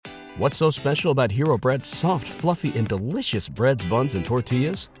What's so special about Hero Bread's soft, fluffy, and delicious breads, buns, and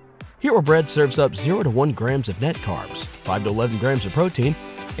tortillas? Hero Bread serves up 0 to 1 grams of net carbs, 5 to 11 grams of protein,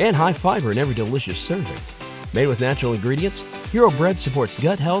 and high fiber in every delicious serving. Made with natural ingredients, Hero Bread supports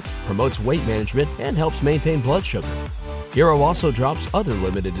gut health, promotes weight management, and helps maintain blood sugar. Hero also drops other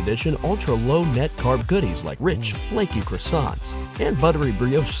limited edition ultra-low net carb goodies like rich, flaky croissants and buttery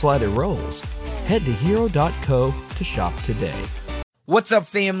brioche slider rolls. Head to hero.co to shop today. What's up,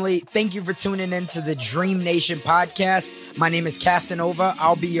 family? Thank you for tuning in to the Dream Nation podcast. My name is Casanova.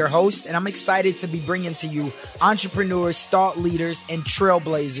 I'll be your host, and I'm excited to be bringing to you entrepreneurs, thought leaders, and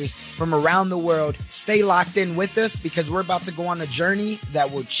trailblazers from around the world. Stay locked in with us because we're about to go on a journey that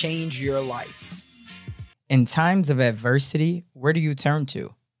will change your life. In times of adversity, where do you turn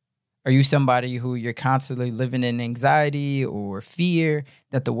to? Are you somebody who you're constantly living in anxiety or fear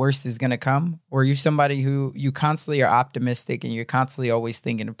that the worst is going to come? Or are you somebody who you constantly are optimistic and you're constantly always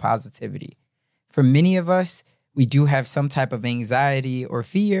thinking of positivity? For many of us, we do have some type of anxiety or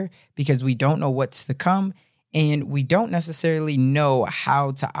fear because we don't know what's to come and we don't necessarily know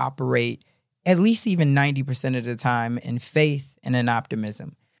how to operate, at least even 90% of the time, in faith and in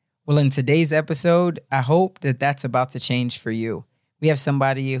optimism. Well, in today's episode, I hope that that's about to change for you. We have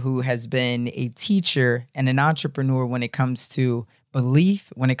somebody who has been a teacher and an entrepreneur when it comes to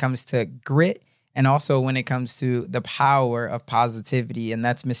belief, when it comes to grit, and also when it comes to the power of positivity, and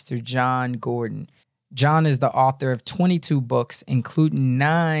that's Mr. John Gordon. John is the author of 22 books, including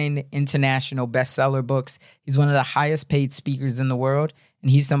 9 international bestseller books. He's one of the highest paid speakers in the world, and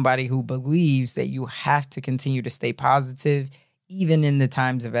he's somebody who believes that you have to continue to stay positive even in the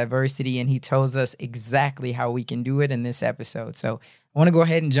times of adversity, and he tells us exactly how we can do it in this episode. So I want to go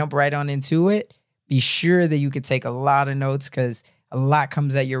ahead and jump right on into it. Be sure that you could take a lot of notes because a lot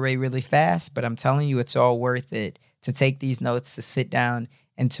comes at your way really fast, but I'm telling you, it's all worth it to take these notes, to sit down,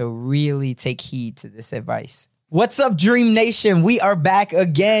 and to really take heed to this advice. What's up, Dream Nation? We are back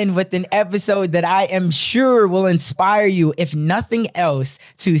again with an episode that I am sure will inspire you, if nothing else,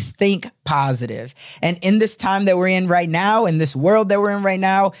 to think positive. And in this time that we're in right now, in this world that we're in right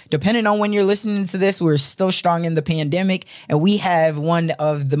now, depending on when you're listening to this, we're still strong in the pandemic, and we have one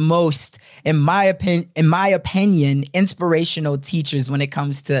of the most, in my opinion, inspirational teachers when it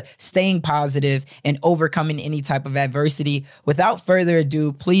comes to staying positive and overcoming any type of adversity. Without further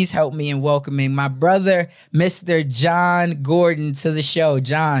ado, please help me in welcoming my brother, Mr. John Gordon, to the show.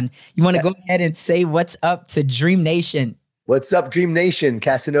 John, you want to go ahead and say what's up to Dream Nation? What's up, Dream Nation?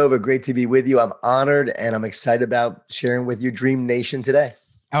 Casanova, great to be with you. I'm honored and I'm excited about sharing with you Dream Nation today.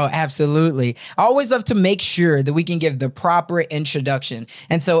 Oh, absolutely. I always love to make sure that we can give the proper introduction.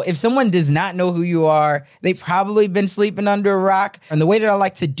 And so if someone does not know who you are, they've probably been sleeping under a rock. And the way that I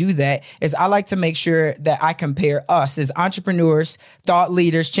like to do that is I like to make sure that I compare us as entrepreneurs, thought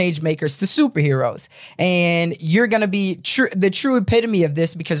leaders, change makers to superheroes. And you're going to be the true epitome of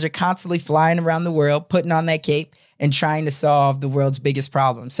this because you're constantly flying around the world, putting on that cape and trying to solve the world's biggest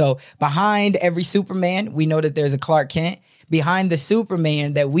problem. So behind every Superman, we know that there's a Clark Kent. Behind the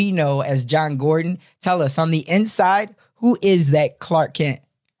Superman that we know as John Gordon, tell us on the inside, who is that Clark Kent?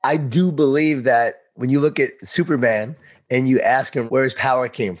 I do believe that when you look at Superman and you ask him where his power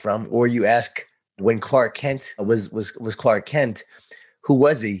came from, or you ask when Clark Kent was Clark Kent, who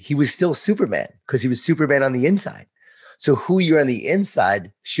was he? He was still Superman because he was Superman on the inside. So who you're on the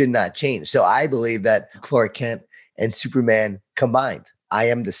inside should not change. So I believe that Clark Kent and Superman combined, I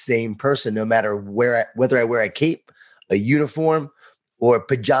am the same person no matter whether I wear a cape, a uniform, or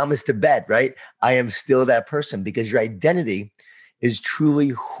pajamas to bed, right? I am still that person because your identity is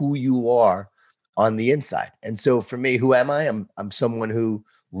truly who you are on the inside. And so for me, who am I? I'm someone who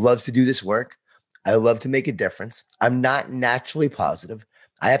loves to do this work. I love to make a difference. I'm not naturally positive.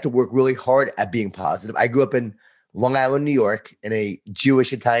 I have to work really hard at being positive. I grew up in Long Island, New York, in a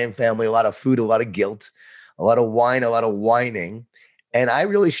Jewish Italian family, a lot of food, a lot of guilt, a lot of wine, a lot of whining. And I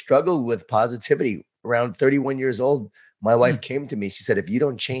really struggled with positivity. Around 31 years old, my wife came to me. She said, if you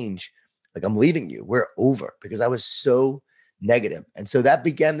don't change, like, I'm leaving you. We're over, because I was so negative. And so that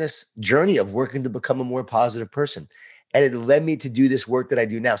began this journey of working to become a more positive person. And it led me to do this work that I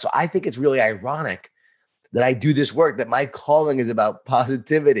do now. So I think it's really ironic that I do this work, that my calling is about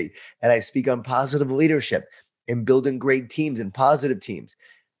positivity. And I speak on positive leadership and building great teams and positive teams,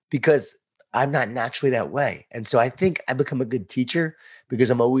 because I'm not naturally that way. And so I think I become a good teacher because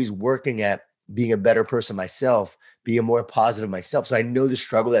I'm always working at being a better person myself, being more positive myself. So I know the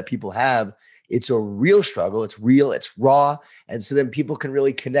struggle that people have. It's a real struggle. It's real. It's raw. And so then people can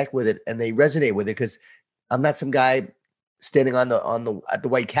really connect with it and they resonate with it, because I'm not some guy standing at the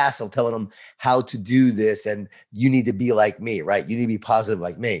White Castle telling them how to do this and you need to be like me, right? You need to be positive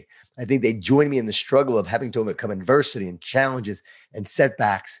like me. I think they join me in the struggle of having to overcome adversity and challenges and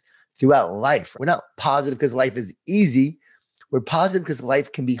setbacks throughout life. We're not positive because life is easy. We're positive because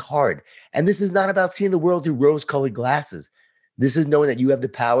life can be hard. And this is not about seeing the world through rose-colored glasses. This is knowing that you have the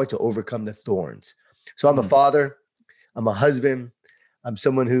power to overcome the thorns. So I'm a father. I'm a husband. I'm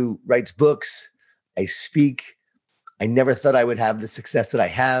someone who writes books. I speak. I never thought I would have the success that I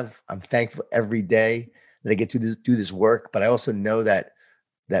have. I'm thankful every day that I get to do this work. But I also know that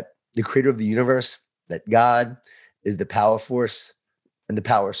the creator of the universe, that God is the power force and the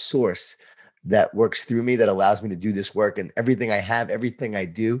power source that works through me, that allows me to do this work. And everything I have, everything I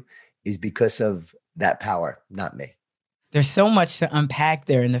do is because of that power, not me. There's so much to unpack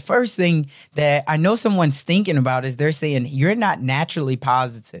there. And the first thing that I know someone's thinking about is they're saying, you're not naturally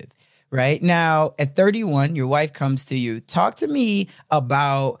positive. Right now, at 31, your wife comes to you. Talk to me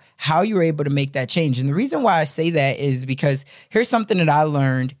about how you were able to make that change. And the reason why I say that is because here's something that I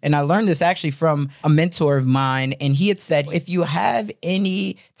learned. And I learned this actually from a mentor of mine. And he had said, if you have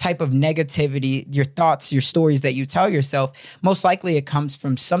any type of negativity, your thoughts, your stories that you tell yourself, most likely it comes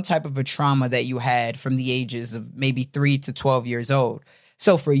from some type of a trauma that you had from the ages of maybe 3 to 12 years old.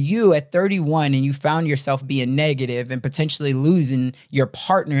 So for you at 31 and you found yourself being negative and potentially losing your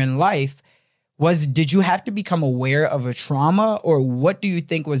partner in life, did you have to become aware of a trauma, or what do you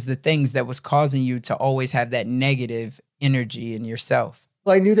think was the things that was causing you to always have that negative energy in yourself?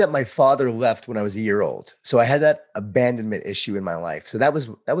 Well, I knew that my father left when I was a year old. So I had that abandonment issue in my life. So that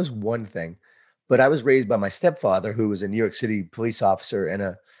was one thing. But I was raised by my stepfather, who was a New York City police officer and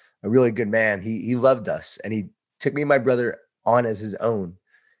a really good man. He loved us, and he took me and my brother on as his own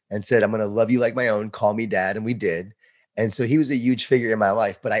and said, I'm going to love you like my own, call me dad. And we did. And so he was a huge figure in my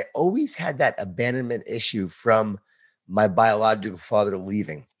life, but I always had that abandonment issue from my biological father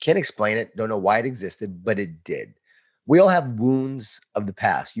leaving. Can't explain it. Don't know why it existed, but it did. We all have wounds of the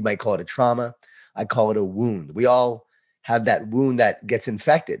past. You might call it a trauma. I call it a wound. We all have that wound that gets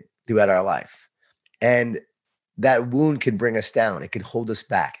infected throughout our life. And that wound can bring us down. It could hold us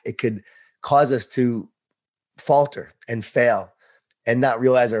back. It could cause us to falter and fail and not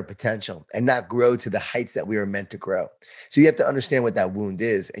realize our potential and not grow to the heights that we are meant to grow. So you have to understand what that wound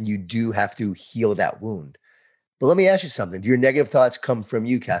is, and you do have to heal that wound. But let me ask you something. Do your negative thoughts come from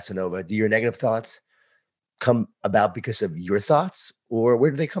you, Casanova? Do your negative thoughts come about because of your thoughts, or where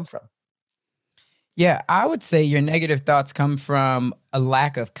do they come from? Yeah, I would say your negative thoughts come from a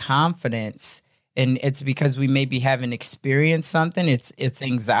lack of confidence. And it's because we maybe haven't experienced something. It's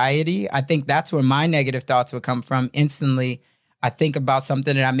anxiety. I think that's where my negative thoughts would come from. Instantly, I think about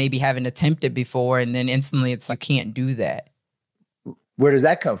something that I maybe haven't attempted before, and then instantly it's like, I can't do that. Where does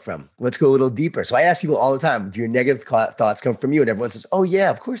that come from? Let's go a little deeper. So I ask people all the time, do your negative thoughts come from you? And everyone says, oh yeah,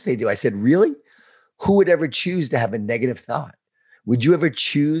 of course they do. I said, really? Who would ever choose to have a negative thought? Would you ever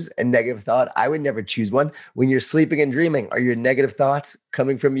choose a negative thought? I would never choose one. When you're sleeping and dreaming, are your negative thoughts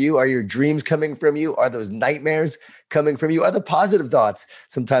coming from you? Are your dreams coming from you? Are those nightmares coming from you? Are the positive thoughts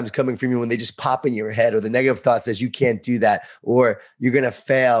sometimes coming from you when they just pop in your head? Or the negative thought says you can't do that, or you're going to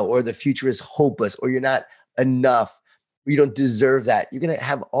fail, or the future is hopeless, or you're not enough, or you don't deserve that. You're going to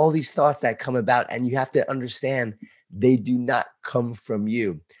have all these thoughts that come about, and you have to understand they do not come from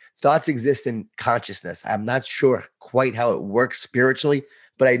you. Thoughts exist in consciousness. I'm not sure quite how it works spiritually,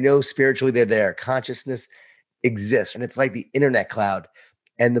 but I know spiritually they're there. Consciousness exists, and it's like the internet cloud,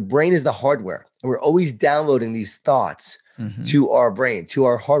 and the brain is the hardware. And we're always downloading these thoughts to our brain, to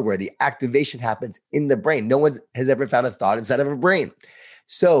our hardware. The activation happens in the brain. No one has ever found a thought inside of a brain.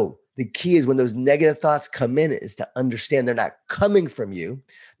 So the key is when those negative thoughts come in is to understand they're not coming from you.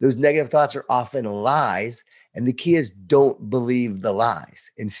 Those negative thoughts are often lies. And the key is don't believe the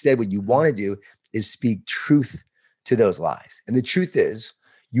lies. Instead, what you want to do is speak truth to those lies. And the truth is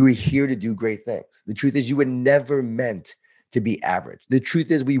you are here to do great things. The truth is you were never meant to be average. The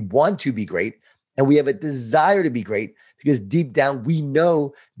truth is we want to be great, and we have a desire to be great because deep down we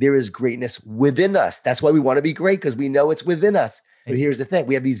know there is greatness within us. That's why we want to be great, because we know it's within us. But here's the thing.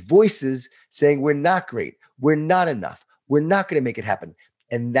 We have these voices saying we're not great. We're not enough. We're not going to make it happen.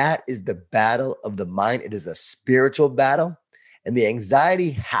 And that is the battle of the mind. It is a spiritual battle. And the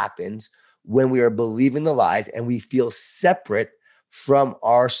anxiety happens when we are believing the lies and we feel separate from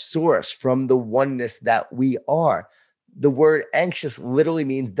our source, from the oneness that we are. The word anxious literally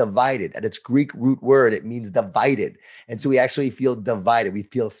means divided. At its Greek root word, it means divided. And so we actually feel divided. We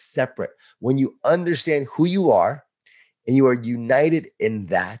feel separate. When you understand who you are and you are united in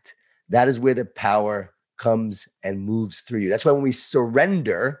that, that is where the power comes and moves through you. That's why when we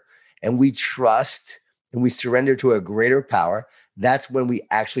surrender and we trust and we surrender to a greater power, that's when we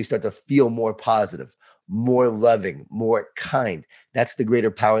actually start to feel more positive, more loving, more kind. That's the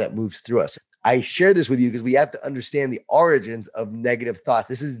greater power that moves through us. I share this with you because we have to understand the origins of negative thoughts.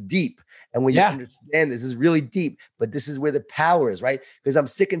 This is deep. And when you understand this is really deep, but this is where the power is, right? Because I'm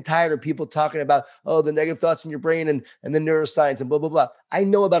sick and tired of people talking about, oh, the negative thoughts in your brain and the neuroscience and blah, blah, blah. I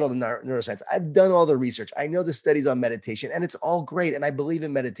know about all the neuroscience. I've done all the research. I know the studies on meditation, and it's all great. And I believe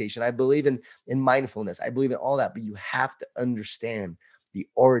in meditation. I believe in mindfulness. I believe in all that. But you have to understand the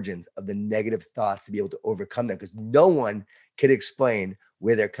origins of the negative thoughts to be able to overcome them, because no one can explain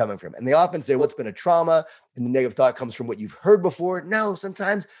where they're coming from. And they often say, well, it's been a trauma and the negative thought comes from what you've heard before. No,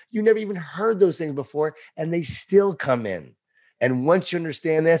 sometimes you never even heard those things before and they still come in. And once you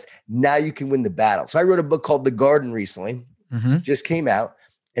understand this, now you can win the battle. So I wrote a book called The Garden recently, just came out,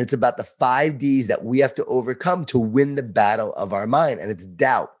 and it's about the 5 Ds that we have to overcome to win the battle of our mind. And it's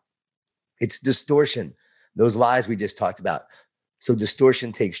doubt, it's distortion, those lies we just talked about. So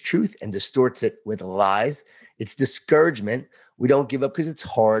distortion takes truth and distorts it with lies. It's discouragement. We don't give up because it's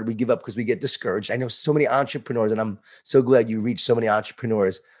hard. We give up because we get discouraged. I know so many entrepreneurs, and I'm so glad you reach so many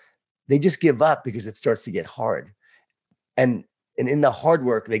entrepreneurs. They just give up because it starts to get hard. And in the hard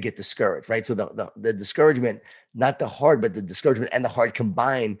work, they get discouraged, right? So the discouragement, not the hard, but the discouragement and the hard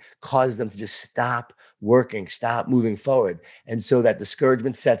combined causes them to just stop working, stop moving forward. And so that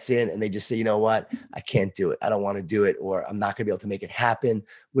discouragement sets in and they just say, you know what? I can't do it. I don't want to do it, or I'm not going to be able to make it happen.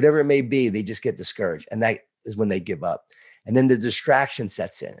 Whatever it may be, they just get discouraged. And that is when they give up. And then the distraction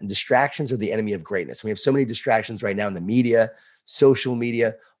sets in, and distractions are the enemy of greatness. And we have so many distractions right now in the media, social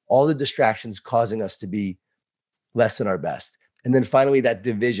media, all the distractions causing us to be less than our best. And then finally, that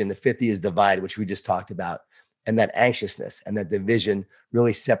division, the 50 is divided, which we just talked about. And that anxiousness and that division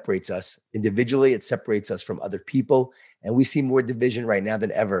really separates us individually. It separates us from other people. And we see more division right now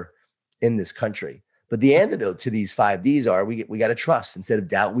than ever in this country. But the antidote to these 5 Ds are we got to trust. Instead of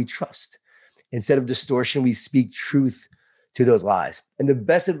doubt, we trust. Instead of distortion, we speak truth to those lies. And the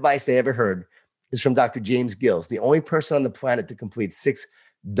best advice I ever heard is from Dr. James Gills, the only person on the planet to complete 6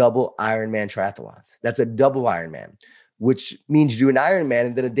 double Ironman triathlons. That's a double Ironman, which means you do an Ironman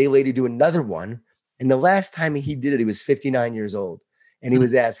and then a day later do another one. And the last time he did it, he was 59 years old. And he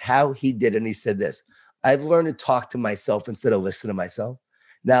was asked how he did it. And he said this: I've learned to talk to myself instead of listen to myself.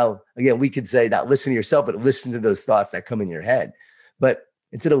 Now, again, we could say not listen to yourself, but listen to those thoughts that come in your head. But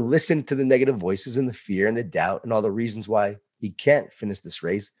instead of listening to the negative voices and the fear and the doubt and all the reasons why he can't finish this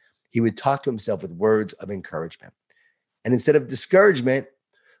race, he would talk to himself with words of encouragement. And instead of discouragement,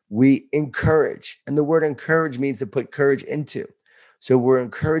 we encourage. And the word encourage means to put courage into. So we're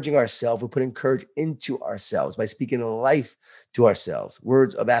encouraging ourselves. We're putting courage into ourselves by speaking life to ourselves,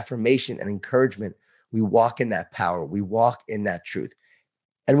 words of affirmation and encouragement. We walk in that power. We walk in that truth.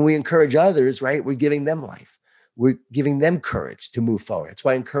 And when we encourage others, right, we're giving them life. We're giving them courage to move forward. That's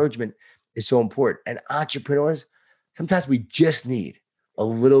why encouragement is so important. And entrepreneurs, sometimes we just need a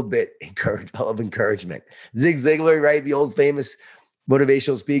little bit of encouragement. Zig Ziglar, right, the old famous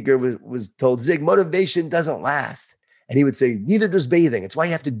motivational speaker, was told, Zig, motivation doesn't last. And he would say, neither does bathing. It's why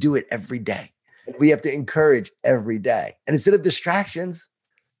you have to do it every day. We have to encourage every day. And instead of distractions,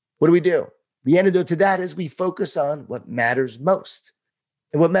 what do? The antidote to that is we focus on what matters most.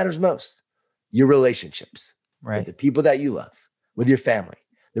 And what matters most? Your relationships, right? With the people that you love, with your family,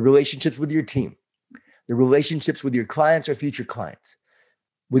 the relationships with your team, the relationships with your clients or future clients,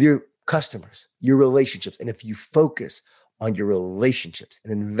 with your customers, your relationships. And if you focus on your relationships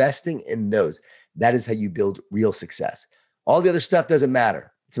and investing in those, that is how you build real success. All the other stuff doesn't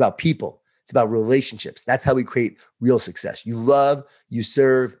matter. It's about people. It's about relationships. That's how we create real success. You love, you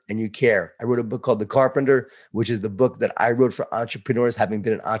serve, and you care. I wrote a book called The Carpenter, which is the book that I wrote for entrepreneurs, having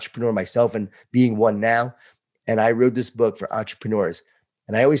been an entrepreneur myself and being one now. And I wrote this book for entrepreneurs.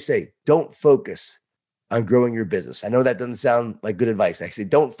 And I always say, don't focus on growing your business. I know that doesn't sound like good advice. I say,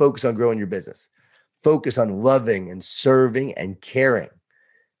 don't focus on growing your business. Focus on loving and serving and caring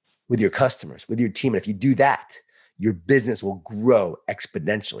with your customers, with your team. And if you do that, your business will grow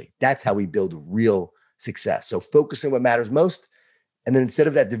exponentially. That's how we build real success. So focus on what matters most. And then instead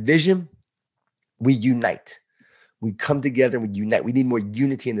of that division, we unite. We come together and we unite. We need more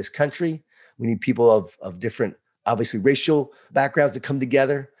unity in this country. We need people of different, obviously, racial backgrounds to come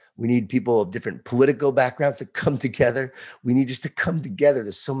together. We need people of different political backgrounds to come together. We need just to come together.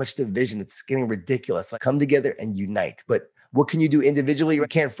 There's so much division. It's getting ridiculous. Like, come together and unite. But what can you do individually? You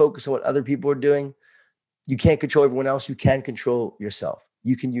can't focus on what other people are doing. You can't control everyone else. You can control yourself.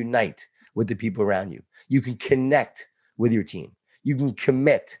 You can unite with the people around you. You can connect with your team. You can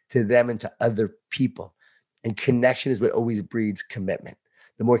commit to them and to other people. And connection is what always breeds commitment.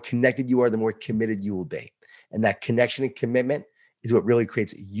 the more connected you are, the more committed you will be. And that connection and commitment is what really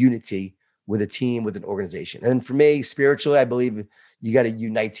creates unity with a team, with an organization. And for me, spiritually, I believe you got to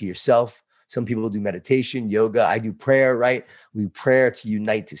unite to yourself. Some people do meditation, yoga. I do prayer, right? We prayer to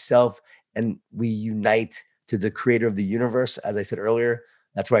unite to self, and we unite to the creator of the universe. As I said earlier,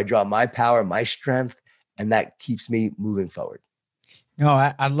 that's where I draw my power, my strength, and that keeps me moving forward. No,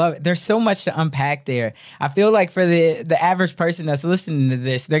 I love it. There's so much to unpack there. I feel like for the average person that's listening to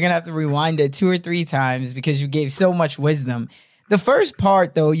this, they're going to have to rewind it 2 or 3 times because you gave so much wisdom. The first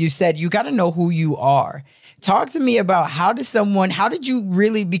part, though, you said you got to know who you are. Talk to me about how did you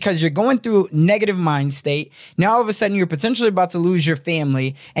really, because you're going through negative mind state. Now, all of a sudden, you're potentially about to lose your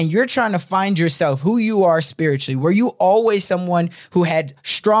family and you're trying to find yourself, who you are spiritually. Were you always someone who had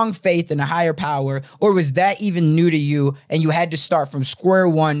strong faith in a higher power, or was that even new to you and you had to start from square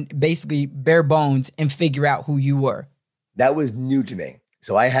one, basically bare bones, and figure out who you were? That was new to me.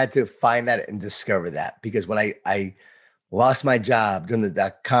 So I had to find that and discover that, because when I lost my job during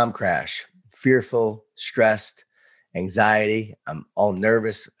the .com crash, fearful, stressed, anxiety. I'm all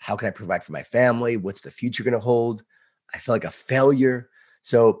nervous. How can I provide for my family? What's the future going to hold? I felt like a failure.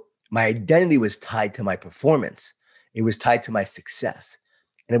 So my identity was tied to my performance. It was tied to my success.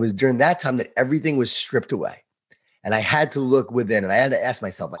 And it was during that time that everything was stripped away. And I had to look within and I had to ask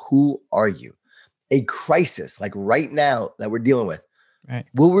myself, like, who are you? A crisis like right now that we're dealing with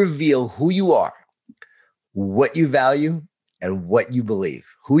will reveal who you are, what you value, and what you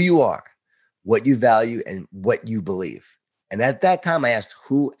believe. Who you are, what you value, and what you believe. And at that time, I asked,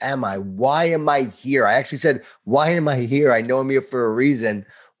 who am I? Why am I here? I actually said, why am I here? I know I'm here for a reason.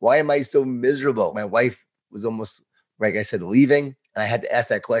 Why am I so miserable? My wife was almost, like I said, leaving. And I had to ask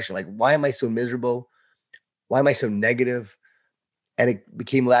that question, like, why am I so miserable? Why am I so negative? And it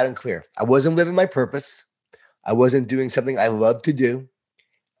became loud and clear. I wasn't living my purpose. I wasn't doing something I love to do.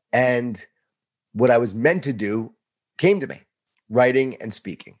 And what I was meant to do came to me, writing and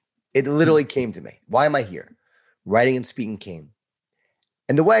speaking. It literally came to me. Why am I here? Writing and speaking came.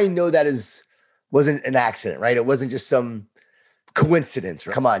 And the way I know that wasn't an accident, right? It wasn't just some coincidence.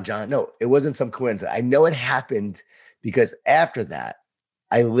 Come on, John. No, it wasn't some coincidence. I know it happened because after that,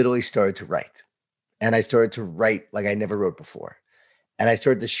 I literally started to write. And I started to write like I never wrote before. And I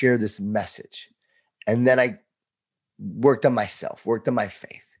started to share this message. And then I worked on myself, worked on my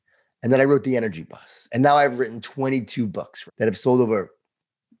faith. And then I wrote The Energy Bus. And now I've written 22 books that have sold over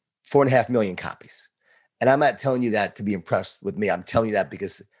 4.5 million copies. And I'm not telling you that to be impressed with me. I'm telling you that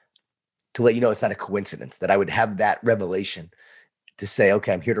because to let you know it's not a coincidence that I would have that revelation to say,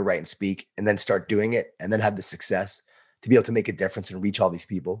 okay, I'm here to write and speak, and then start doing it, and then have the success to be able to make a difference and reach all these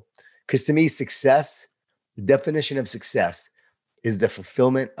people. Because to me, success, the definition of success is the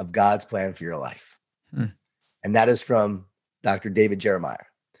fulfillment of God's plan for your life. And that is from Dr. David Jeremiah.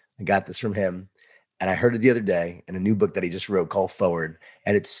 I got this from him. And I heard it the other day in a new book that he just wrote called Forward.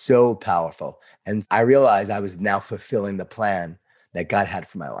 And it's so powerful. And I realized I was now fulfilling the plan that God had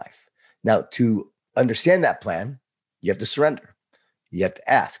for my life. Now, to understand that plan, you have to surrender. You have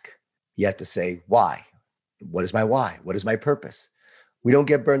to ask. You have to say, why? What is my why? What is my purpose? We don't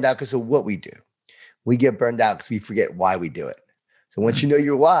get burned out because of what we do. We get burned out because we forget why we do it. So once you know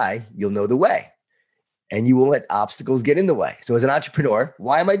your why, you'll know the way. And you won't let obstacles get in the way. So as an entrepreneur,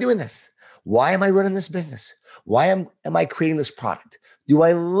 why am I doing this? Why am I running this business? Why am I creating this product? Do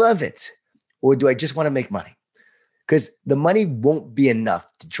I love it? Or do I just want to make money? Because the money won't be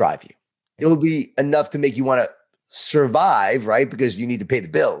enough to drive you. It'll be enough to make you want to survive, right? Because you need to pay the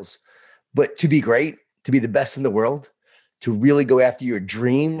bills. But to be great, to be the best in the world, to really go after your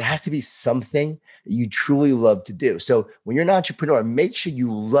dream, it has to be something that you truly love to do. So when you're an entrepreneur, make sure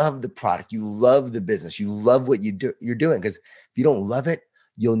you love the product, you love the business, you love what you're doing. Because if you don't love it,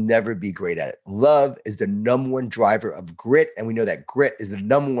 you'll never be great at it. Love is the number one driver of grit. And we know that grit is the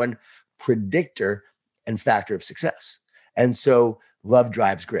number one predictor and factor of success. And so love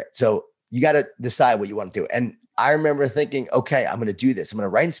drives grit. So you got to decide what you want to do. And I remember thinking, okay, I'm going to do this. I'm going to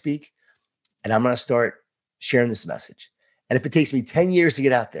write and speak, and I'm going to start sharing this message. And if it takes me 10 years to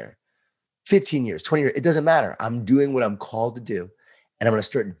get out there, 15 years, 20 years, it doesn't matter. I'm doing what I'm called to do, and I'm going to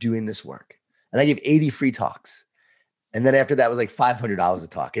start doing this work. And I gave 80 free talks. And then after that was like $500 a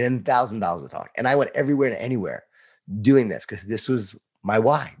talk and then $1,000 a talk. And I went everywhere and anywhere doing this because this was my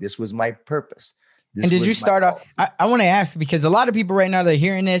why. This was my purpose. And did you start off? I want to ask, because a lot of people right now, they're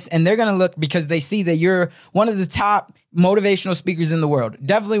hearing this and they're going to look because they see that you're one of the top motivational speakers in the world.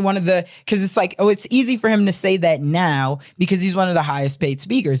 Definitely one of the, because it's like, oh, it's easy for him to say that now because he's one of the highest paid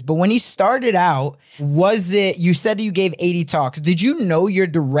speakers. But when he started out, you said you gave 80 talks. Did you know your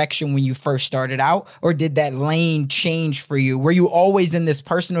direction when you first started out, or did that lane change for you? Were you always in this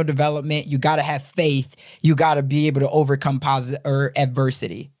personal development? You got to have faith. You got to be able to overcome positive or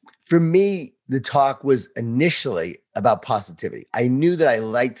adversity. For me, the talk was initially about positivity. I knew that I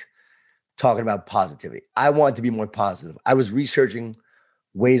liked talking about positivity. I wanted to be more positive. I was researching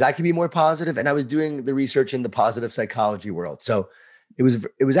ways I could be more positive, and I was doing the research in the positive psychology world. So it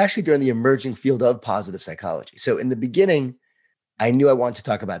was actually during the emerging field of positive psychology. So in the beginning, I knew I wanted to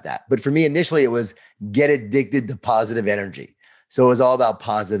talk about that. But for me, initially, it was get addicted to positive energy. So it was all about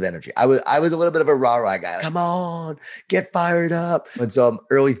positive energy. I was a little bit of a rah-rah guy. Like, come on, get fired up. And so I'm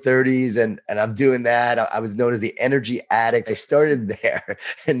early 30s and I'm doing that. I was known as the energy addict. I started there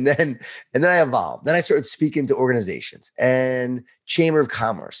and then I evolved. Then I started speaking to organizations and Chamber of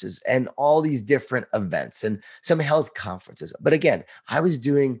Commerce's and all these different events and some health conferences. But again, I was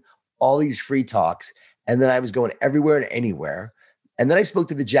doing all these free talks and then I was going everywhere and anywhere. And then I spoke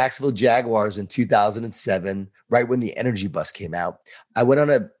to the Jacksonville Jaguars in 2007, right when the Energy Bus came out. I went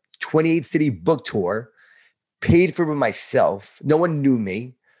on a 28-city book tour, paid for it myself. No one knew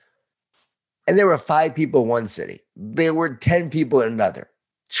me. And there were 5 people in one city. There were 10 people in another,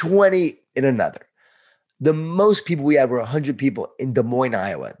 20 in another. The most people we had were 100 people in Des Moines,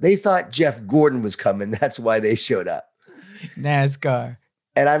 Iowa. They thought Jeff Gordon was coming. That's why they showed up. NASCAR.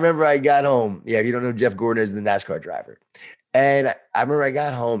 And I remember I got home. Yeah, if you don't know, Jeff Gordon is the NASCAR driver. And I remember I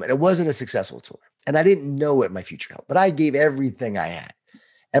got home and it wasn't a successful tour. And I didn't know what my future held, but I gave everything I had.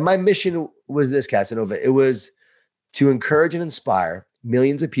 And my mission was this, Casanova. It was to encourage and inspire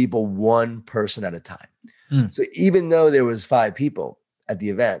millions of people, one person at a time. So even though there was 5 people at the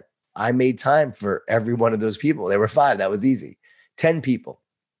event, I made time for every one of those people. There were 5. That was easy. 10 people.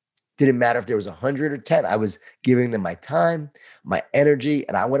 Didn't matter if there was 100 or 10. I was giving them my time, my energy,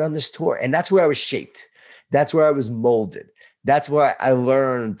 and I went on this tour. And that's where I was shaped. That's where I was molded. That's where I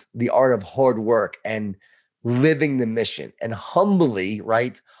learned the art of hard work and living the mission, and humbly,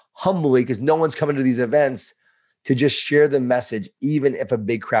 because no one's coming to these events to just share the message, even if a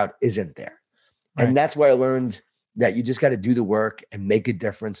big crowd isn't there. Right. And that's why I learned that you just got to do the work and make a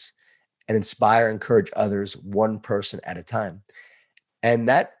difference and inspire, encourage others, one person at a time. And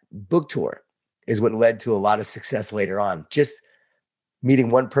that book tour is what led to a lot of success later on. Just meeting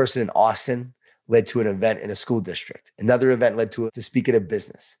one person in Austin led to an event in a school district. Another event led to speak at a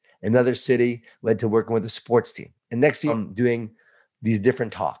business. Another city led to working with a sports team. And next thing I'm doing these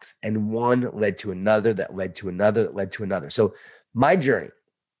different talks, and one led to another, that led to another, that led to another. So my journey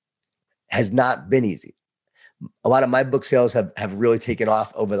has not been easy. A lot of my book sales have really taken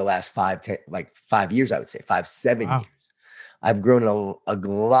off over the last 5 years, I would say 7 years. I've grown a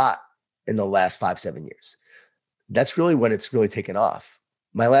lot in the last 5-7 years. That's really when it's really taken off.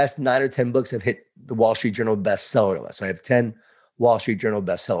 My last 9 or 10 books have hit the Wall Street Journal bestseller list. So I have 10 Wall Street Journal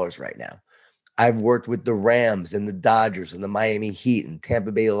bestsellers right now. I've worked with the Rams and the Dodgers and the Miami Heat and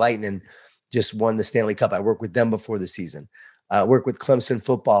Tampa Bay Lightning, just won the Stanley Cup. I worked with them before the season. I worked with Clemson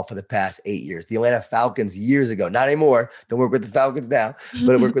football for the past 8 years. The Atlanta Falcons years ago, not anymore. Don't work with the Falcons now,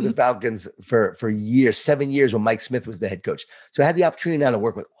 but I worked with the Falcons for years, 7 years when Mike Smith was the head coach. So I had the opportunity now to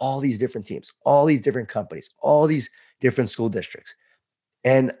work with all these different teams, all these different companies, all these different school districts.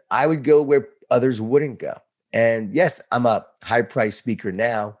 And I would go where others wouldn't go. And yes, I'm a high price speaker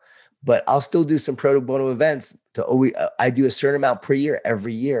now, but I'll still do some pro bono events I do a certain amount per year,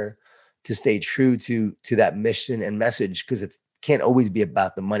 every year, to stay true to that mission and message, because it can't always be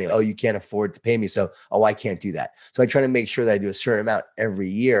about the money. Oh, you can't afford to pay me, so, I can't do that. So I try to make sure that I do a certain amount every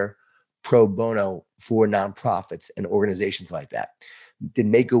year pro bono for nonprofits and organizations like that. Did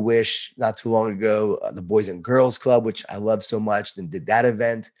Make-A-Wish not too long ago, the Boys and Girls Club, which I love so much, then did that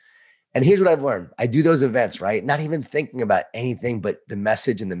event. And here's what I've learned. I do those events, right? Not even thinking about anything but the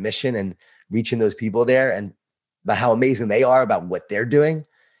message and the mission and reaching those people there and about how amazing they are about what they're doing.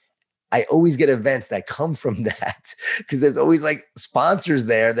 I always get events that come from that, because there's always like sponsors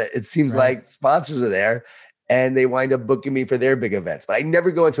there that it seems like sponsors are there and they wind up booking me for their big events. But I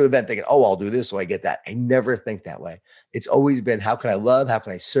never go into an event thinking, oh, I'll do this so I get that. I never think that way. It's always been, how can I love? How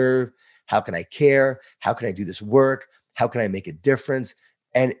can I serve? How can I care? How can I do this work? How can I make a difference?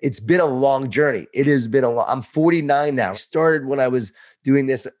 And it's been a long journey. It has been I'm 49 now. I started when I was doing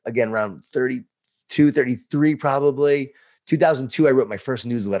this again, around 32, 33, probably. 2002, I wrote my first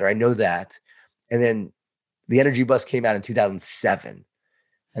newsletter. I know that. And then the Energy Bus came out in 2007.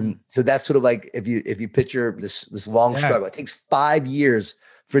 And so that's sort of like, if you picture this long struggle, it takes 5 years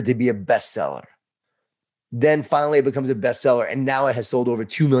for it to be a bestseller. Then finally it becomes a bestseller. And now it has sold over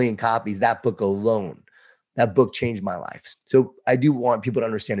 2 million copies. That book alone, that book changed my life. So I do want people to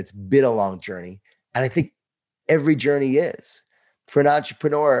understand it's been a long journey. And I think every journey is. For an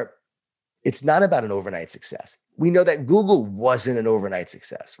entrepreneur, it's not about an overnight success. We know that Google wasn't an overnight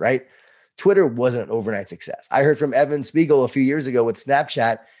success, right? Twitter wasn't an overnight success. I heard from Evan Spiegel a few years ago with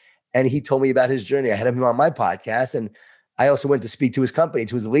Snapchat, and he told me about his journey. I had him on my podcast, and I also went to speak to his company,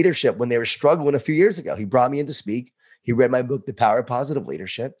 to his leadership when they were struggling a few years ago. He brought me in to speak. He read my book, The Power of Positive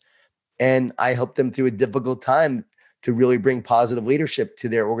Leadership, and I helped them through a difficult time to really bring positive leadership to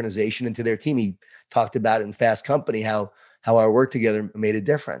their organization and to their team. He talked about it in Fast Company, how our work together made a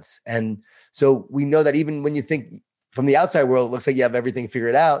difference. And so we know that even when you think from the outside world, it looks like you have everything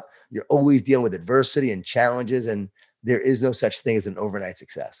figured out, you're always dealing with adversity and challenges, and there is no such thing as an overnight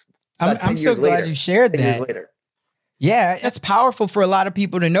success. I'm so glad you shared that. 10 years later. Yeah, that's powerful for a lot of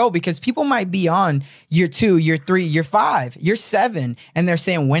people to know, because people might be on year 2, year 3, year 5, year 7, and they're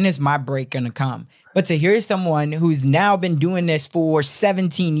saying, when is my break going to come? But to hear someone who's now been doing this for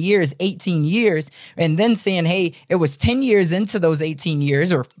 17 years, 18 years, and then saying, hey, it was 10 years into those 18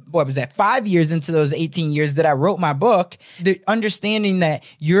 years, or what was that, 5 years into those 18 years that I wrote my book, the understanding that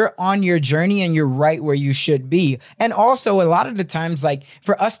you're on your journey and you're right where you should be. And also a lot of the times, like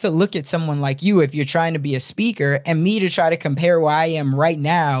for us to look at someone like you, if you're trying to be a speaker, and me to try to compare where I am right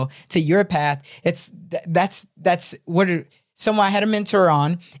now to your path, that's what someone I had a mentor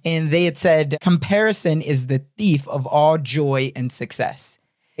on, and they had said, comparison is the thief of all joy and success.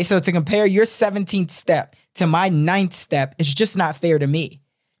 And so to compare your 17th step to my 9th step is just not fair to me.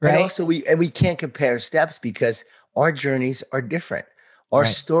 Right. And also we can't compare steps because our journeys are different. Our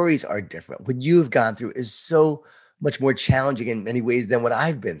stories are different. What you've gone through is so much more challenging in many ways than what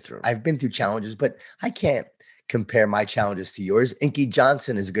I've been through. I've been through challenges, but I can't compare my challenges to yours. Inky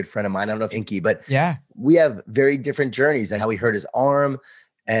Johnson is a good friend of mine. I don't know if Inky, but we have very different journeys, and how he hurt his arm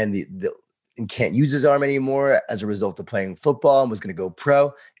and and can't use his arm anymore as a result of playing football and was going to go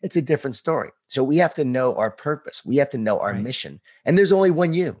pro. It's a different story. So we have to know our purpose. We have to know our mission. And there's only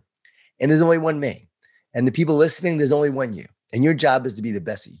one you, and there's only one me. And the people listening, there's only one you. And your job is to be the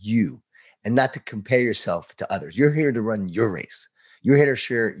best you and not to compare yourself to others. You're here to run your race. You're here to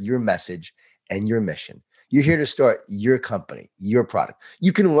share your message and your mission. You're here to start your company, your product.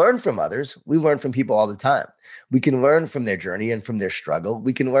 You can learn from others. We learn from people all the time. We can learn from their journey and from their struggle.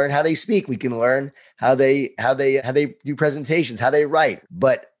 We can learn how they speak. We can learn how they do presentations, how they write.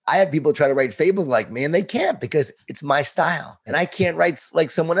 But I have people try to write fables like me, and they can't, because it's my style, and I can't write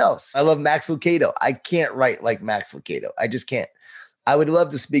like someone else. I love Max Lucado. I can't write like Max Lucado. I just can't. I would love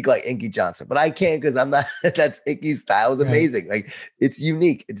to speak like Inky Johnson, but I can't, because I'm not, that's Inky's style is amazing. Like, it's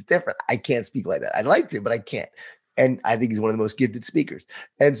unique. It's different. I can't speak like that. I'd like to, but I can't. And I think he's one of the most gifted speakers.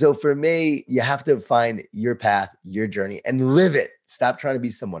 And so for me, you have to find your path, your journey, and live it. Stop trying to be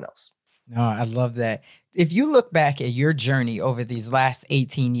someone else. No, I love that. If you look back at your journey over these last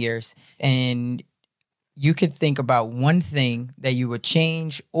 18 years, and you could think about one thing that you would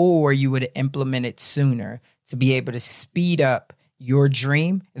change, or you would implement it sooner to be able to speed up your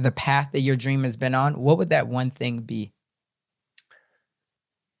dream, the path that your dream has been on, what would that one thing be?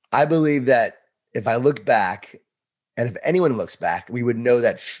 I believe that if I look back, and if anyone looks back, we would know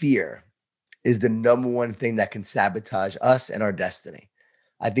that fear is the number one thing that can sabotage us and our destiny.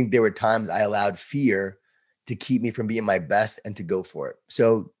 I think there were times I allowed fear to keep me from being my best and to go for it.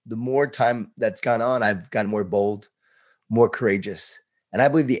 So the more time that's gone on, I've gotten more bold, more courageous. And I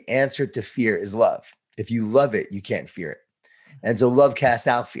believe the answer to fear is love. If you love it, you can't fear it. And so love casts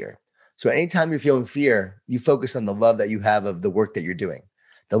out fear. So anytime you're feeling fear, you focus on the love that you have of the work that you're doing,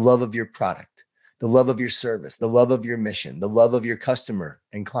 the love of your product, the love of your service, the love of your mission, the love of your customer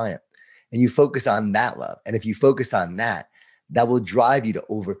and client. And you focus on that love. And if you focus on that, that will drive you to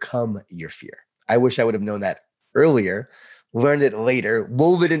overcome your fear. I wish I would have known that earlier, learned it later,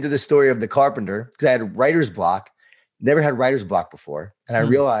 wove it into the story of the carpenter, because I had writer's block, never had writer's block before. And I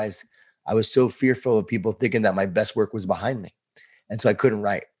realized I was so fearful of people thinking that my best work was behind me. And so I couldn't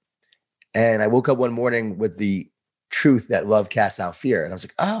write. And I woke up one morning with the truth that love casts out fear. And I was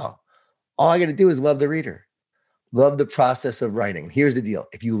like, oh, all I got to do is love the reader, love the process of writing. And here's the deal.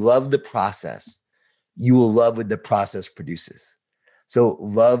 If you love the process, you will love what the process produces. So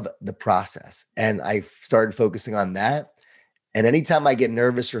love the process. And I started focusing on that. And anytime I get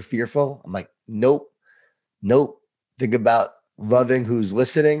nervous or fearful, I'm like, nope. Think about loving who's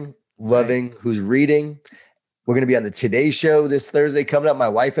listening, loving who's reading. We're going to be on the Today Show this Thursday coming up. My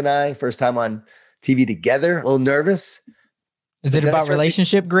wife and I, first time on TV together, a little nervous. Is it about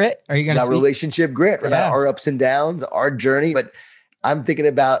relationship grit? Are you going to speak? Relationship grit, right? Yeah. Our ups and downs, our journey. But I'm thinking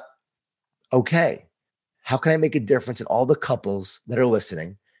about, okay, how can I make a difference in all the couples that are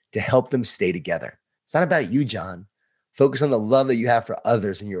listening to help them stay together? It's not about you, John. Focus on the love that you have for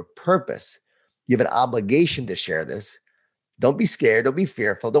others and your purpose. You have an obligation to share this. Don't be scared. Don't be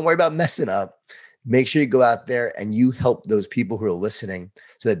fearful. Don't worry about messing up. Make sure you go out there and you help those people who are listening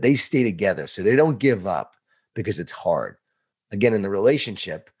so that they stay together, so they don't give up because it's hard. Again, in the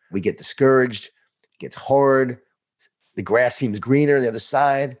relationship, we get discouraged, it gets hard, the grass seems greener on the other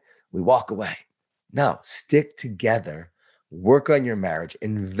side, we walk away. No, stick together, work on your marriage,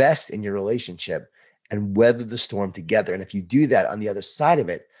 invest in your relationship, and weather the storm together. And if you do that, on the other side of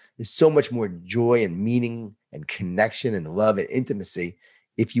it, there's so much more joy and meaning and connection and love and intimacy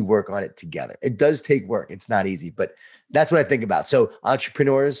if you work on it together. It does take work. It's not easy, but that's what I think about. So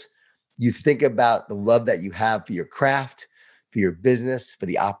entrepreneurs, you think about the love that you have for your craft, for your business, for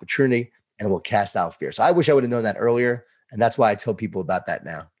the opportunity, and it will cast out fear. So I wish I would have known that earlier. And that's why I tell people about that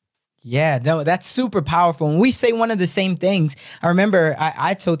now. Yeah, no, that's super powerful. When we say one of the same things, I remember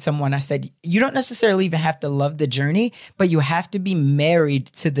I told someone, I said, you don't necessarily even have to love the journey, but you have to be married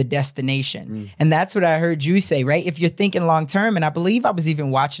to the destination. And that's what I heard you say, right? If you're thinking long term, and I believe I was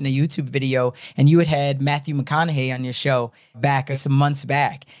even watching a YouTube video and you had Matthew McConaughey on your show back some months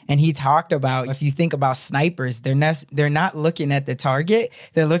back. And he talked about, if you think about snipers, they're not looking at the target,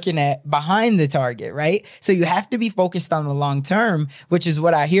 they're looking at behind the target, right? So you have to be focused on the long term, which is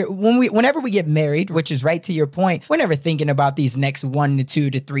what I hear. Whenever we get married, which is right to your point, we're never thinking about these next 1 to 2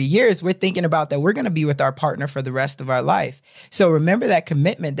 to 3 years. We're thinking about that we're going to be with our partner for the rest of our life. So remember that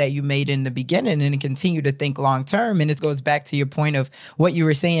commitment that you made in the beginning and continue to think long term. And it goes back to your point of what you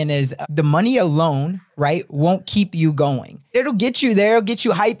were saying is the money alone, right, won't keep you going. It'll get you there, it'll get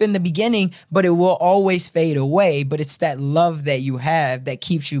you hype in the beginning, but it will always fade away. But it's that love that you have that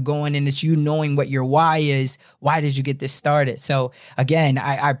keeps you going. And it's you knowing what your why is. Why did you get this started? So again,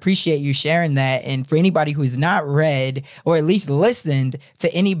 I appreciate you sharing that. And for anybody who's not read or at least listened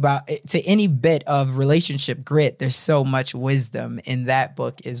to any bit of relationship grit, there's so much wisdom in that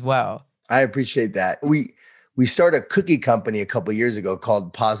book as well. I appreciate that. We started a cookie company a couple of years ago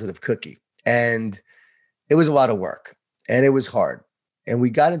called Positive Cookie. And it was a lot of work and it was hard. And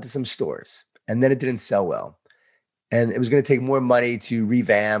we got into some stores and then it didn't sell well. And it was going to take more money to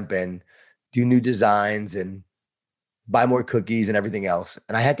revamp and do new designs and buy more cookies and everything else.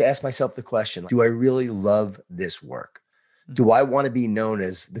 And I had to ask myself the question, do I really love this work? Do I want to be known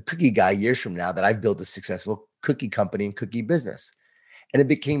as the cookie guy years from now that I've built a successful cookie company and cookie business? And it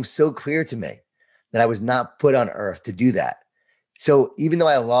became so clear to me that I was not put on earth to do that. So even though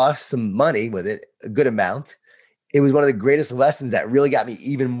I lost some money with it, a good amount, it was one of the greatest lessons that really got me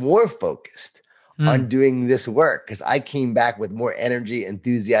even more focused on doing this work, because I came back with more energy,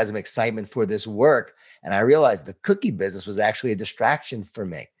 enthusiasm, excitement for this work. And I realized the cookie business was actually a distraction for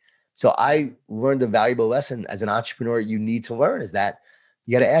me. So I learned a valuable lesson as an entrepreneur you need to learn is that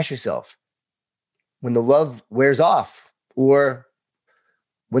you got to ask yourself, when the love wears off or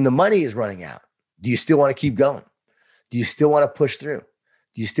when the money is running out, do you still want to keep going? Do you still want to push through?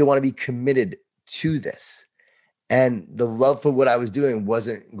 Do you still want to be committed to this? And the love for what I was doing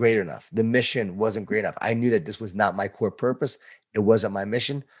wasn't great enough. The mission wasn't great enough. I knew that this was not my core purpose. It wasn't my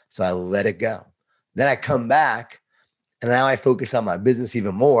mission. So I let it go. Then I come back and now I focus on my business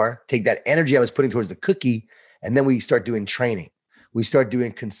even more, take that energy I was putting towards the cookie. And then we start doing training. We start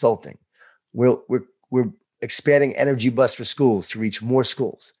doing consulting. We're expanding Energy Bus for schools to reach more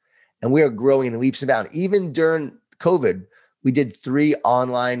schools. And we are growing in leaps and bounds. Even during COVID, we did 3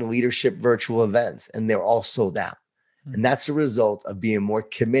 online leadership virtual events and they were all sold out. And that's a result of being more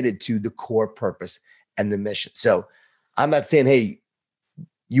committed to the core purpose and the mission. So I'm not saying, hey,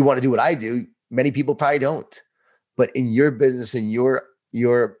 you want to do what I do. Many people probably don't. But in your business and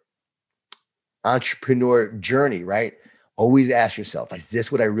your entrepreneur journey, right? Always ask yourself, is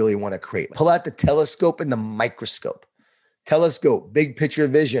this what I really want to create? Pull out the telescope and the microscope. Telescope, big picture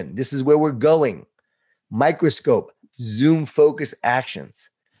vision. This is where we're going. Microscope, zoom focus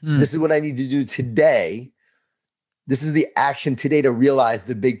actions. This is what I need to do today. This is the action today to realize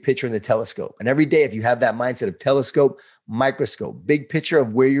the big picture in the telescope. And every day, if you have that mindset of telescope, microscope, big picture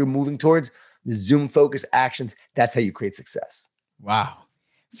of where you're moving towards, the zoom focus actions, that's how you create success. Wow.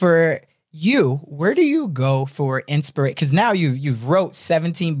 For you, where do you go for inspiration? Because now you've wrote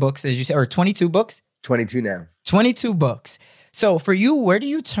 17 books, as you said, or 22 books? 22 now. 22 books. So for you, where do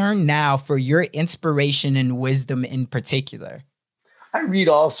you turn now for your inspiration and wisdom in particular? I read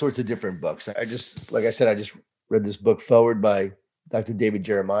all sorts of different books. Like I said, I just read this book Forward by Dr. David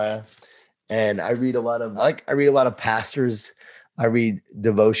Jeremiah. And I read a lot of pastors. I read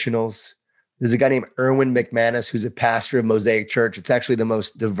devotionals. There's a guy named Erwin McManus who's a pastor of Mosaic Church. It's actually the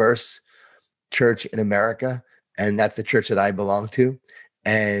most diverse church in America, and that's the church that I belong to.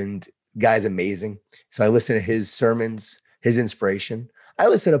 And guy's amazing. So I listen to his sermons, his inspiration. I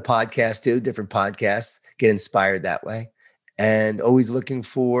listen to podcasts too, different podcasts, get inspired that way, and always looking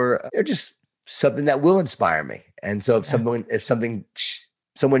for just something that will inspire me. And so if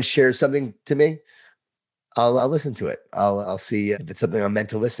someone shares something to me, I'll listen to it. I'll see if it's something I'm meant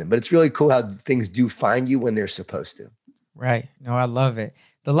to listen. But it's really cool how things do find you when they're supposed to. Right. No, I love it.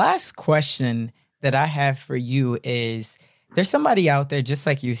 The last question that I have for you is, there's somebody out there, just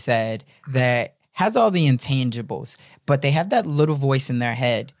like you said, that has all the intangibles, but they have that little voice in their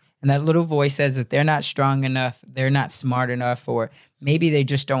head. And that little voice says that they're not strong enough, they're not smart enough, or maybe they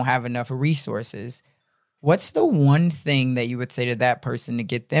just don't have enough resources. What's the one thing that you would say to that person to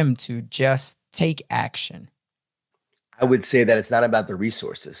get them to just take action? I would say that it's not about the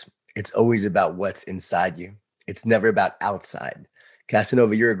resources. It's always about what's inside you. It's never about outside.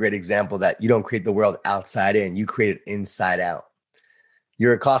 Casanova, you're a great example that you don't create the world outside in, you create it inside out.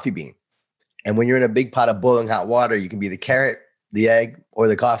 You're a coffee bean. And when you're in a big pot of boiling hot water, you can be the carrot, the egg, or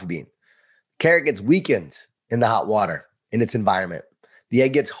the coffee bean. Carrot gets weakened in the hot water in its environment. The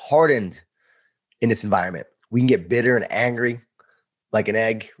egg gets hardened in its environment. We can get bitter and angry like an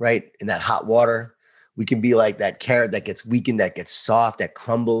egg, right? In that hot water. We can be like that carrot that gets weakened, that gets soft, that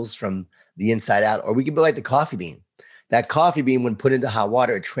crumbles from the inside out. Or we can be like the coffee bean. That coffee bean, when put into hot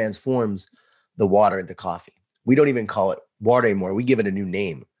water, it transforms the water into coffee. We don't even call it water anymore. We give it a new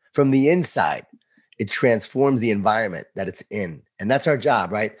name. From the inside, it transforms the environment that it's in. And that's our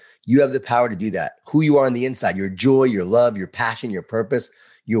job, right? You have the power to do that. Who you are on the inside, your joy, your love, your passion, your purpose,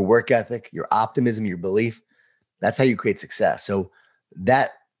 your work ethic, your optimism, your belief. That's how you create success. So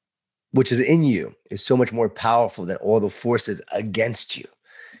that which is in you is so much more powerful than all the forces against you.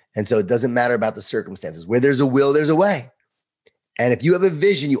 And so it doesn't matter about the circumstances. Where there's a will, there's a way. And if you have a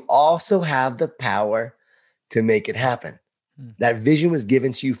vision, you also have the power to make it happen. That vision was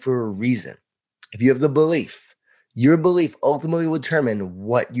given to you for a reason. If you have the belief, your belief ultimately will determine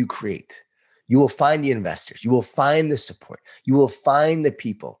what you create. You will find the investors. You will find the support. You will find the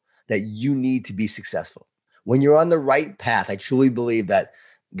people that you need to be successful. When you're on the right path, I truly believe that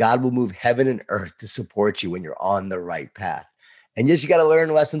God will move heaven and earth to support you when you're on the right path. And yes, you got to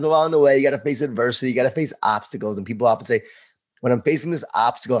learn lessons along the way. You got to face adversity. You got to face obstacles. And people often say, when I'm facing this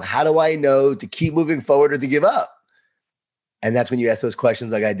obstacle, how do I know to keep moving forward or to give up? And that's when you ask those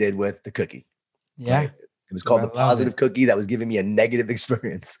questions like I did with the cookie. Yeah. Right? It was called the positive cookie that was giving me a negative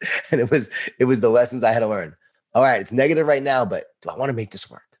experience. And it was the lessons I had to learn. All right, it's negative right now, but do I want to make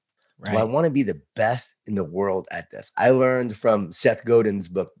this work? Right. Do I want to be the best in the world at this? I learned from Seth Godin's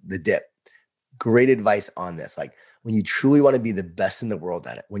book, The Dip. Great advice on this. Like when you truly want to be the best in the world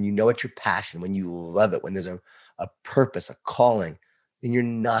at it, when you know it's your passion, when you love it, when there's a purpose, a calling, then you're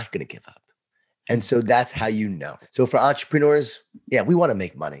not going to give up. And so that's how you know. So for entrepreneurs, yeah, we want to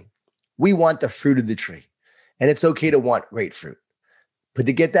make money. We want the fruit of the tree. And it's okay to want great fruit. But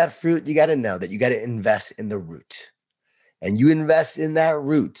to get that fruit, you got to know that you got to invest in the root. And you invest in that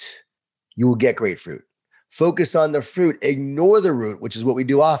root, you will get great fruit. Focus on the fruit, ignore the root, which is what we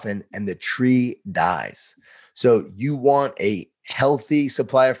do often, and the tree dies. So you want a healthy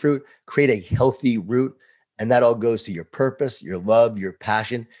supply of fruit, create a healthy root. And that all goes to your purpose, your love, your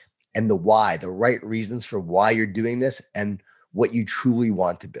passion, and the why, the right reasons for why you're doing this and what you truly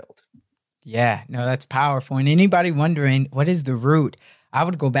want to build. Yeah, no, that's powerful. And anybody wondering, what is the root? I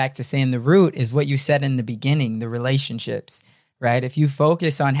would go back to saying the root is what you said in the beginning, the relationships, right? If you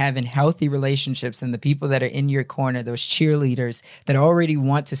focus on having healthy relationships and the people that are in your corner, those cheerleaders that already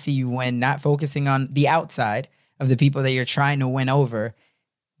want to see you win, not focusing on the outside of the people that you're trying to win over,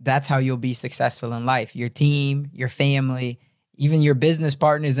 that's how you'll be successful in life. Your team, your family, even your business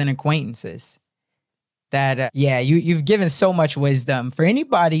partners and acquaintances. That, you've given so much wisdom. For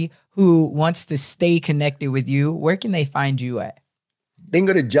anybody who wants to stay connected with you, where can they find you at? They can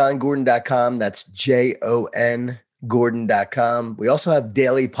go to johngordon.com. That's JON Gordon.com. We also have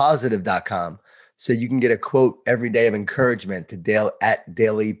dailypositive.com. So you can get a quote every day of encouragement to Dale at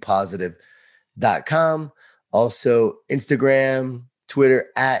dailypositive.com. Also Instagram, Twitter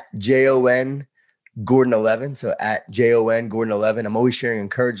at JON Gordon11. So at JON Gordon11. I'm always sharing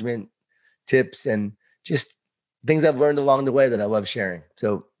encouragement, tips, and just things I've learned along the way that I love sharing.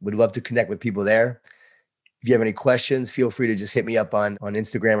 So would love to connect with people there. If you have any questions, feel free to just hit me up on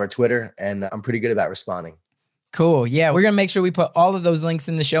Instagram or Twitter. And I'm pretty good about responding. Cool. Yeah, we're going to make sure we put all of those links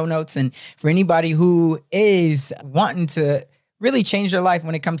in the show notes. And for anybody who is wanting to really change your life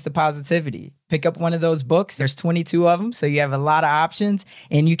when it comes to positivity. Pick up one of those books. There's 22 of them, so you have a lot of options,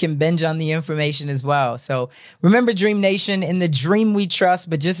 and you can binge on the information as well. So remember, Dream Nation, in the dream we trust,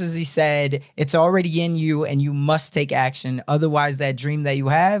 but just as he said, it's already in you, and you must take action. Otherwise, that dream that you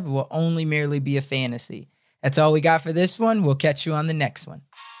have will only merely be a fantasy. That's all we got for this one. We'll catch you on the next one.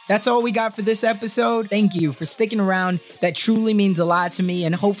 That's all we got for this episode. Thank you for sticking around. That truly means a lot to me,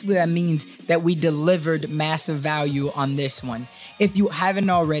 and hopefully that means that we delivered massive value on this one. If you haven't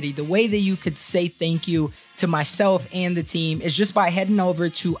already, the way that you could say thank you to myself and the team is just by heading over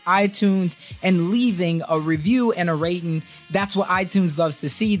to iTunes and leaving a review and a rating. That's what iTunes loves to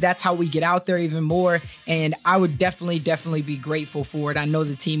see. That's how we get out there even more. And I would definitely be grateful for it. I know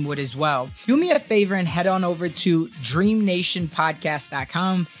the team would as well. Do me a favor and head on over to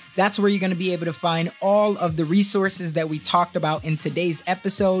dreamnationpodcast.com. That's where you're going to be able to find all of the resources that we talked about in today's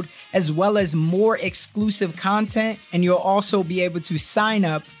episode, as well as more exclusive content. And you'll also be able to sign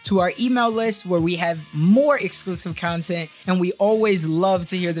up to our email list where we have more exclusive content. And we always love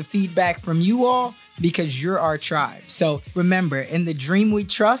to hear the feedback from you all because you're our tribe. So remember, in the dream we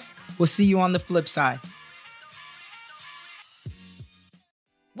trust, we'll see you on the flip side.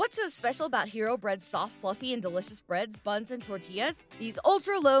 What's so special about Hero Bread's soft, fluffy, and delicious breads, buns, and tortillas? These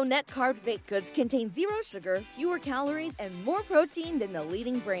ultra-low net-carb baked goods contain zero sugar, fewer calories, and more protein than the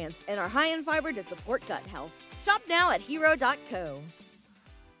leading brands, and are high in fiber to support gut health. Shop now at hero.co.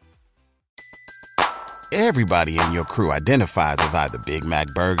 Everybody in your crew identifies as either Big Mac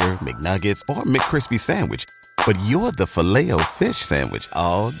Burger, McNuggets, or McCrispy Sandwich. But you're the Filet-O-Fish Sandwich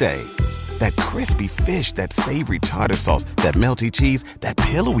all day. That crispy fish, that savory tartar sauce, that melty cheese, that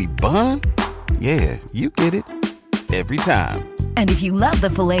pillowy bun. Yeah, you get it. Every time. And if you love the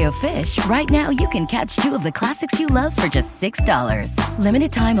Filet-O-Fish, right now you can catch two of the classics you love for just $6.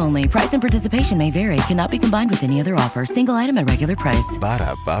 Limited time only. Price and participation may vary. Cannot be combined with any other offer. Single item at regular price.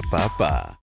 Ba-da-ba-ba-ba.